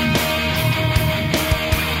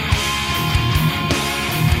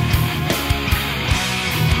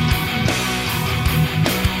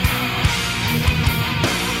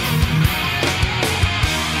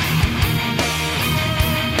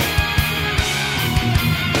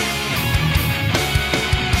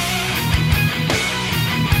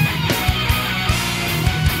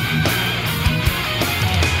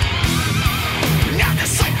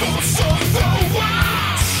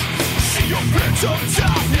 Of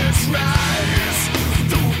darkness rise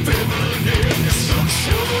through feminine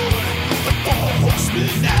destruction. The four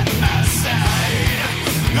horsemen at my side.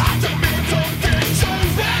 I demand your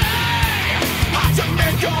victory. I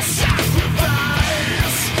demand your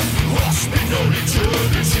sacrifice. Horsemen on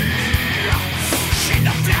eternity. In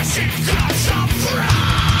the flashing flash of Christ.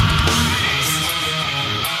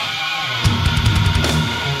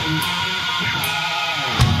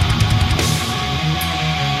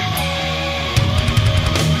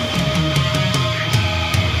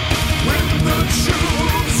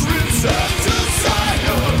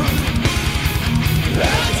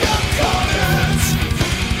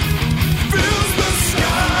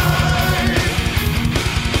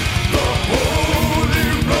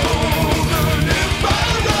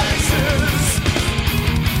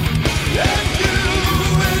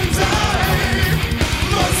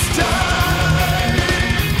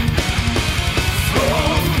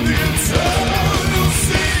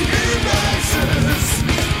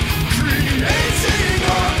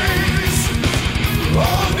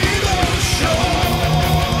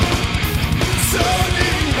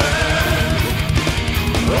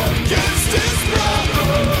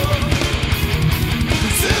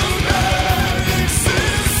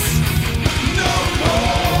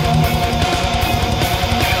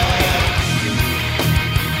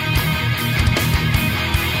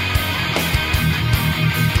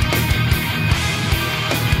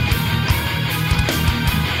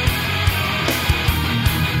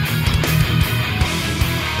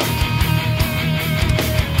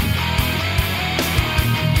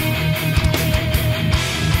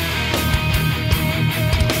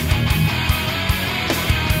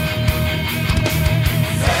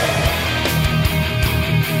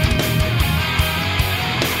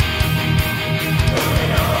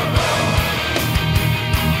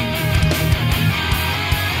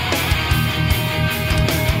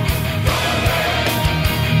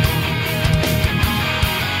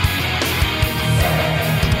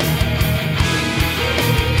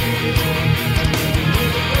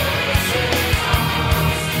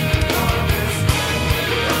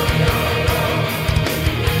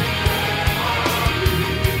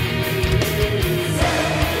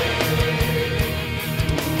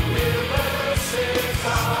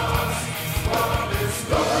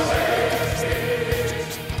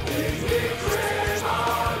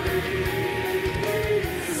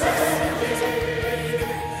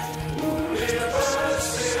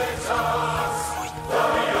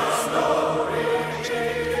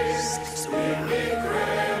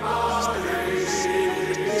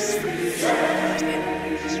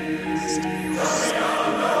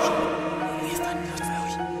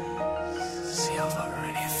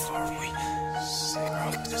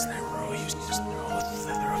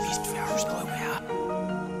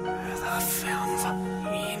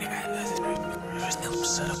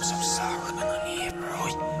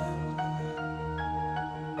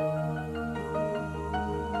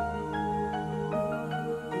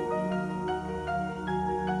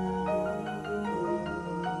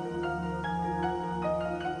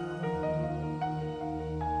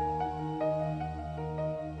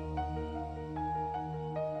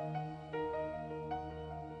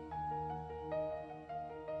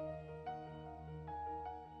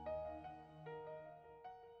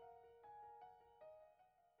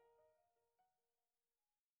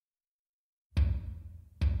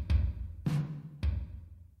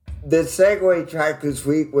 The segue track this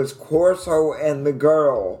week was Corso and the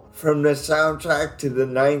Girl from the soundtrack to The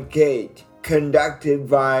Ninth Gate. conducted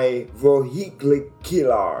by Vehicle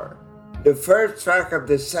Killer. The first track of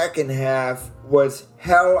the second half was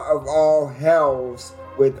Hell of All Hells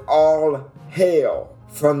with All Hail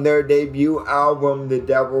from their debut album The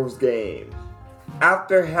Devil's Game.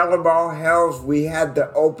 After Hell of All Hells, we had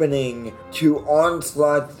the opening to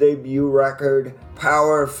Onslaught's debut record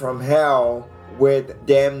Power from Hell with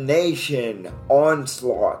Damnation,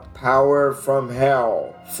 Onslaught, Power from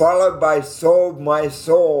Hell, followed by Sold My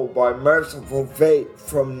Soul by Merciful Fate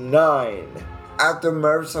from 9. After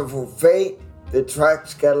Merciful Fate, the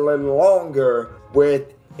tracks get a little longer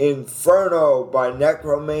with Inferno by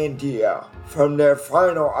Necromantia from their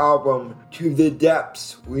final album To the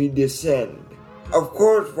Depths We Descend. Of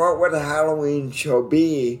course, what would a Halloween show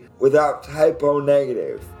be without Typo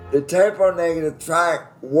Negative? The Typo Negative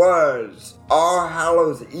track was All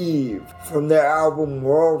Hallows Eve from their album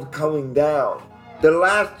World Coming Down. The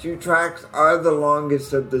last two tracks are the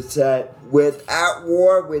longest of the set, with At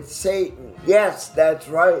War with Satan. Yes, that's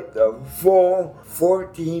right, the full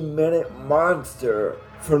 14-minute monster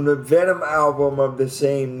from the Venom album of the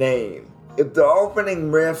same name. If the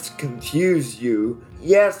opening riffs confuse you,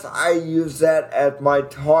 yes, I use that as my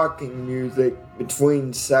talking music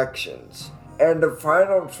between sections. And the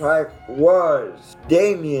final track was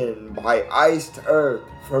Damien by Iced Earth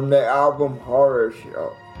from the album Horror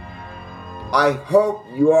Show. I hope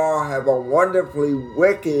you all have a wonderfully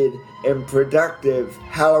wicked and productive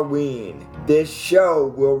Halloween. This show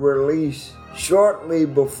will release shortly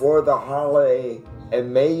before the holiday,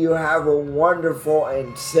 and may you have a wonderful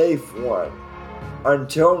and safe one.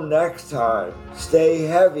 Until next time, stay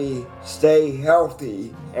heavy, stay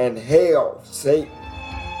healthy, and hail Satan.